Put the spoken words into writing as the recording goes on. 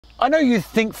I know you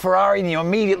think Ferrari and you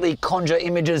immediately conjure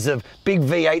images of big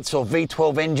V8s or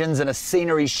V12 engines and a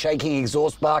scenery shaking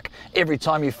exhaust bark every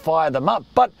time you fire them up,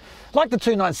 but like the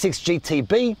 296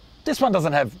 GTB, this one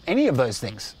doesn't have any of those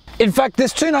things. In fact,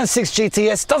 this 296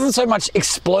 GTS doesn't so much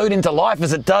explode into life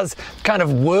as it does kind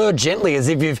of whir gently as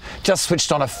if you've just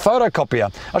switched on a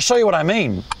photocopier. I'll show you what I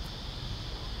mean.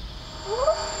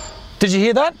 Did you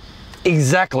hear that?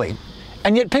 Exactly.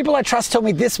 And yet people I trust tell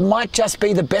me this might just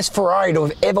be the best Ferrari to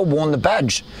have ever worn the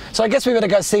badge. So I guess we better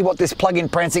go see what this plug-in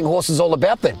Prancing Horse is all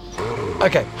about then.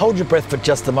 Okay, hold your breath for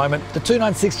just a moment. The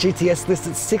 296 GTS lists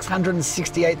at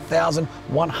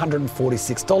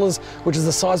 $668,146, which is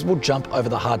a sizable jump over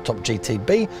the hardtop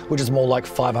GTB, which is more like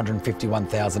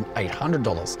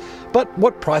 $551,800. But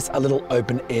what price a little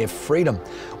open-air freedom?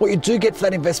 What you do get for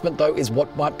that investment, though, is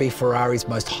what might be Ferrari's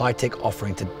most high-tech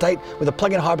offering to date, with a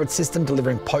plug-in hybrid system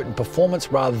delivering potent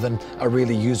performance rather than a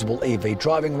really usable EV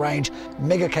driving range,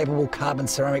 mega-capable carbon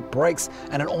ceramic brakes,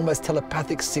 and an almost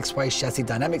telepathic 6-way chassis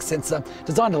dynamic sensor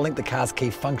designed to link the car's key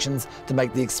functions to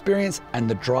make the experience and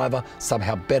the driver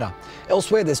somehow better.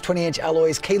 Elsewhere, there's 20-inch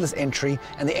alloys, keyless entry,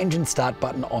 and the engine start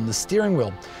button on the steering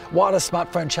wheel. Wireless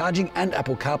smartphone charging and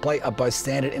Apple CarPlay are both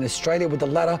standard in Australia, with the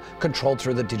latter controlled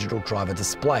through the digital driver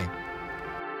display.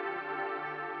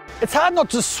 It's hard not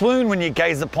to swoon when you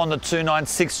gaze upon the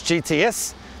 296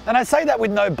 GTS. And I say that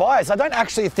with no bias. I don't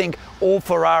actually think all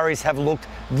Ferraris have looked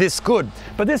this good.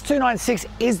 But this 296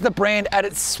 is the brand at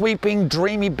its sweeping,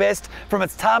 dreamy best, from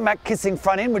its tarmac-kissing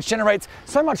front end, which generates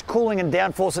so much cooling and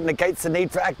downforce it negates the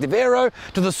need for active aero,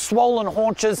 to the swollen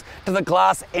haunches, to the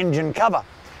glass engine cover.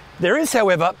 There is,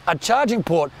 however, a charging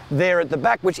port there at the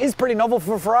back, which is pretty novel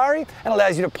for Ferrari and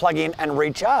allows you to plug in and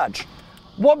recharge.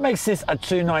 What makes this a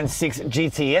 296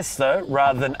 GTS though,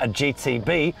 rather than a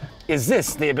GTB, is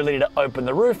this, the ability to open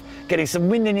the roof, getting some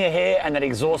wind in your hair and that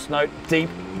exhaust note deep,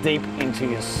 deep into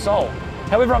your soul.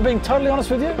 However, I'm being totally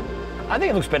honest with you, I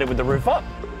think it looks better with the roof up.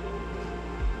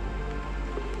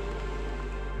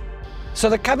 So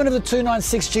the cabin of the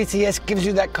 296 GTS gives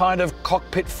you that kind of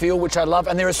cockpit feel, which I love,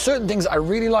 and there are certain things I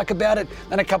really like about it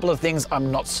and a couple of things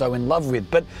I'm not so in love with.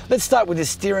 But let's start with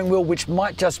this steering wheel, which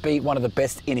might just be one of the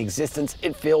best in existence.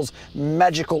 It feels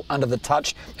magical under the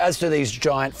touch, as do these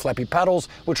giant flappy paddles,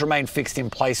 which remain fixed in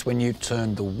place when you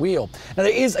turn the wheel. Now,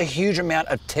 there is a huge amount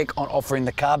of tech on offer in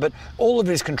the car, but all of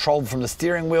it is controlled from the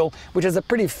steering wheel, which is a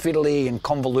pretty fiddly and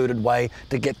convoluted way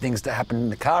to get things to happen in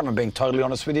the car, if I'm being totally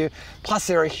honest with you. Plus,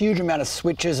 there are a huge amount of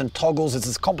switches and toggles. It's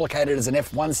as complicated as an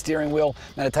F1 steering wheel,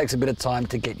 and it takes a bit of time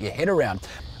to get your head around.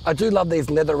 I do love these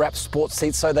leather-wrapped sports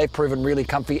seats, so they've proven really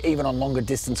comfy even on longer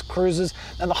distance cruises.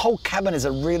 And the whole cabin is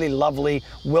a really lovely,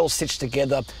 well-stitched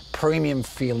together, premium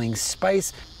feeling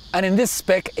space. And in this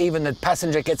spec, even the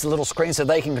passenger gets a little screen so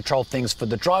they can control things for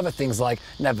the driver, things like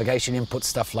navigation input,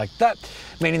 stuff like that,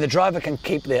 meaning the driver can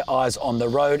keep their eyes on the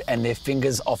road and their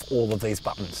fingers off all of these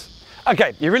buttons.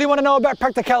 Okay, you really want to know about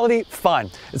practicality?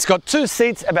 Fine. It's got 2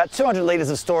 seats, about 200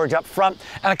 litres of storage up front,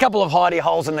 and a couple of hidey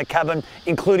holes in the cabin,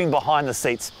 including behind the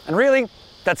seats. And really,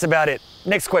 that's about it.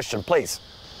 Next question, please.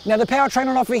 Now, the powertrain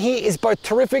on offer here is both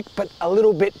terrific but a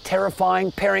little bit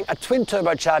terrifying, pairing a twin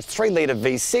turbocharged 3-litre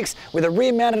V6 with a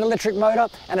rear-mounted electric motor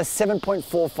and a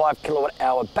 7.45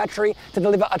 kilowatt-hour battery to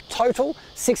deliver a total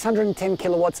 610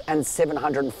 kilowatts and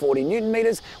 740 newton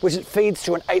meters, which it feeds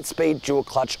to an 8-speed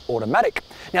dual-clutch automatic.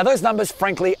 Now, those numbers,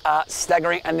 frankly, are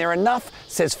staggering, and they're enough,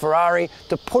 says Ferrari,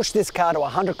 to push this car to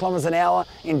 100 kilometers an hour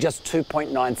in just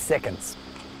 2.9 seconds.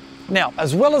 Now,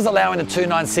 as well as allowing the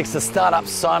 296 to start up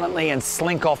silently and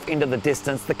slink off into the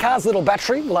distance, the car's little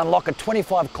battery will unlock a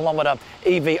 25-kilometre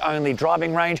EV-only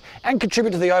driving range and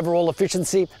contribute to the overall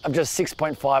efficiency of just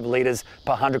 6.5 litres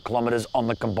per 100 kilometres on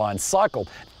the combined cycle.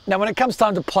 Now, when it comes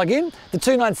time to plug in, the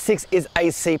 296 is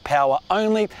AC power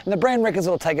only, and the brand reckons it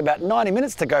will take about 90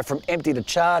 minutes to go from empty to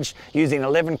charged using an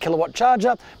 11 kilowatt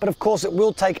charger, but of course it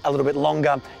will take a little bit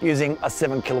longer using a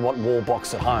 7 kilowatt wall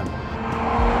box at home.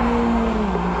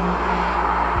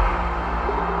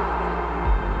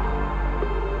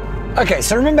 Okay,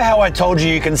 so remember how I told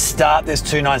you can start this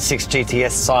 296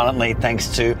 GTS silently thanks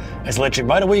to its electric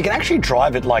motor? Well, you can actually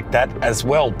drive it like that as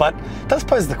well, but it does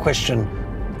pose the question,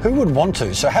 who would want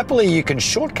to? So happily you can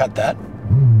shortcut that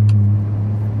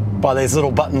by these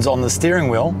little buttons on the steering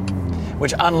wheel,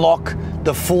 which unlock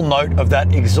the full note of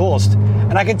that exhaust.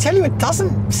 And I can tell you, it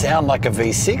doesn't sound like a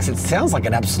V6, it sounds like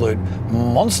an absolute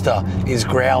monster is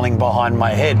growling behind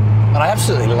my head, and I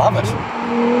absolutely love it.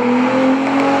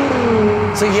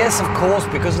 So yes, of course,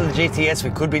 because of the GTS, we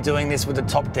could be doing this with the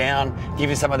top down, give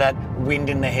you some of that wind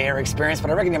in the hair experience,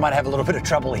 but I reckon you might have a little bit of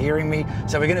trouble hearing me.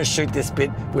 So we're gonna shoot this bit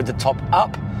with the top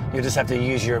up. You'll just have to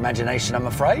use your imagination, I'm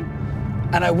afraid.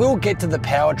 And I will get to the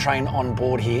powertrain on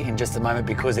board here in just a moment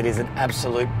because it is an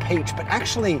absolute peach. But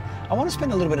actually, I want to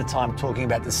spend a little bit of time talking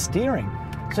about the steering.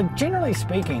 So generally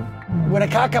speaking, when a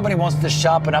car company wants to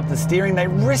sharpen up the steering, they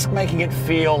risk making it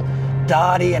feel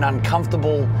darty and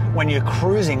uncomfortable when you're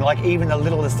cruising, like even the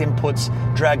littlest inputs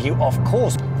drag you off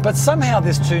course. But somehow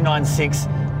this 296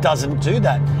 doesn't do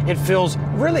that. It feels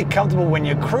really comfortable when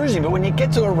you're cruising, but when you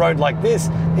get to a road like this,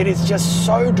 it is just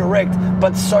so direct,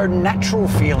 but so natural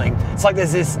feeling. It's like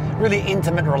there's this really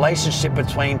intimate relationship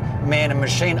between man and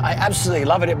machine. I absolutely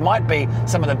love it. It might be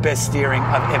some of the best steering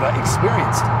I've ever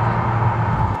experienced.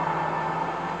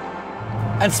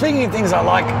 And speaking of things I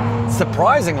like,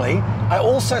 surprisingly, I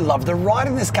also love the ride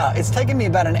in this car. It's taken me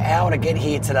about an hour to get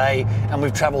here today, and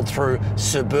we've traveled through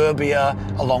suburbia,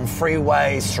 along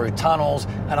freeways, through tunnels,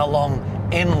 and along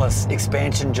endless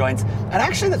expansion joints. And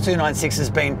actually the 296 has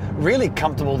been really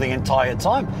comfortable the entire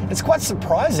time. It's quite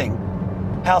surprising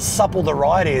how supple the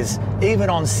ride is, even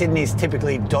on Sydney's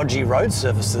typically dodgy road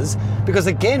surfaces, because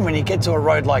again, when you get to a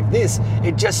road like this,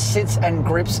 it just sits and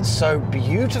grips so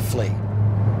beautifully.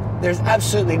 There's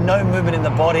absolutely no movement in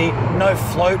the body, no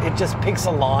float, it just picks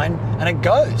a line and it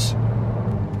goes.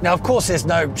 Now, of course, there's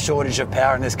no shortage of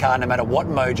power in this car no matter what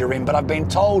mode you're in, but I've been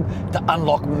told to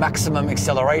unlock maximum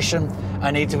acceleration, I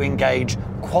need to engage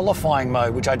qualifying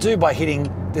mode, which I do by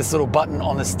hitting this little button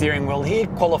on the steering wheel here.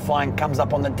 Qualifying comes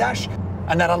up on the dash,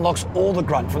 and that unlocks all the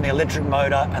grunt from the electric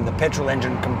motor and the petrol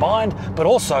engine combined, but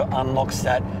also unlocks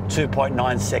that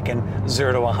 2.9 second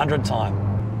 0 to 100 time.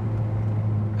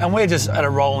 And we're just at a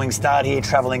rolling start here,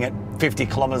 traveling at 50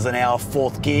 kilometers an hour,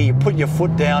 fourth gear. You put your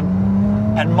foot down,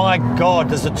 and my God,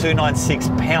 does the 296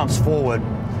 pounce forward.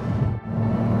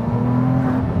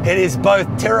 It is both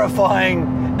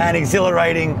terrifying and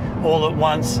exhilarating all at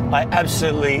once. I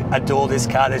absolutely adore this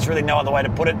car. There's really no other way to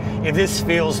put it. If this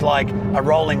feels like a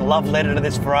rolling love letter to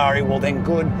this Ferrari, well then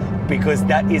good, because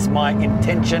that is my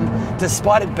intention.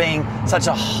 Despite it being such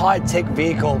a high-tech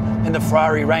vehicle in the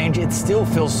Ferrari range, it still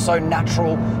feels so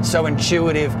natural, so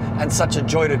intuitive, and such a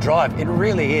joy to drive. It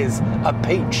really is a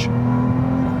peach.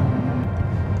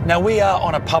 Now, we are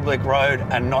on a public road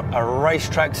and not a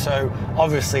racetrack, so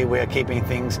obviously we are keeping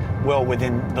things well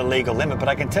within the legal limit. But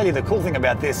I can tell you the cool thing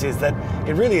about this is that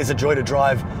it really is a joy to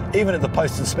drive, even at the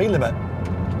posted speed limit.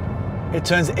 It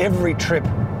turns every trip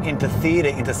into theatre,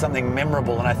 into something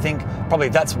memorable, and I think probably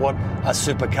that's what a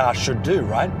supercar should do,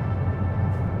 right?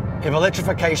 If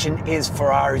electrification is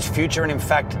Ferrari's future, and in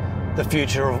fact the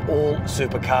future of all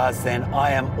supercars, then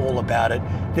I am all about it.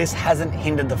 This hasn't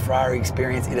hindered the Ferrari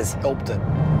experience, it has helped it.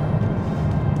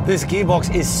 This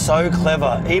gearbox is so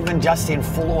clever, even just in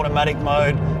full automatic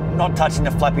mode, not touching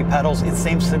the flappy paddles. It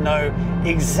seems to know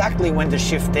exactly when to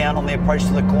shift down on the approach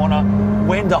to the corner,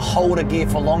 when to hold a gear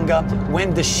for longer,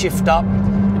 when to shift up.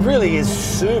 It really is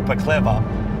super clever.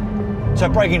 So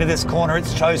braking into this corner,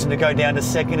 it's chosen to go down to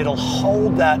second. It'll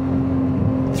hold that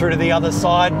through to the other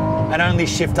side and only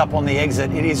shift up on the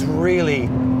exit. It is really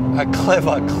a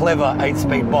clever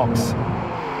 8-speed box.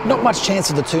 Not much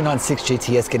chance of the 296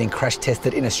 GTS getting crash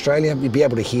tested in Australia. You'd be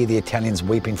able to hear the Italians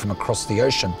weeping from across the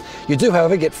ocean. You do,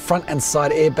 however, get front and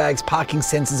side airbags, parking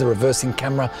sensors, a reversing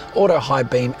camera, auto high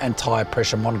beam and tyre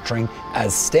pressure monitoring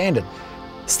as standard.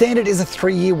 Standard is a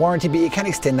 3-year warranty, but you can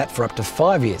extend that for up to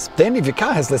 5 years. Then if your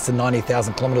car has less than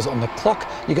 90,000 kilometers on the clock,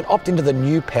 you can opt into the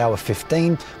new Power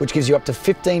 15, which gives you up to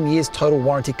 15 years total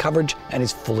warranty coverage and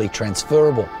is fully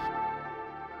transferable.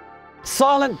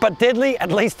 Silent but deadly,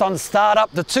 at least on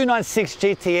startup, the 296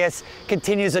 GTS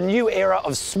continues a new era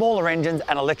of smaller engines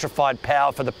and electrified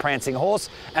power for the Prancing Horse,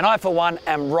 and I for one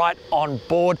am right on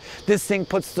board. This thing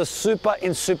puts the super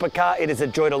in supercar. It is a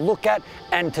joy to look at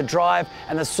and to drive,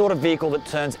 and the sort of vehicle that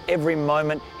turns every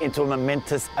moment into a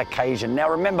momentous occasion. Now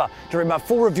remember, to read my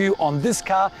full review on this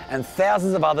car and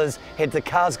thousands of others, head to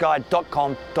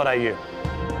carsguide.com.au.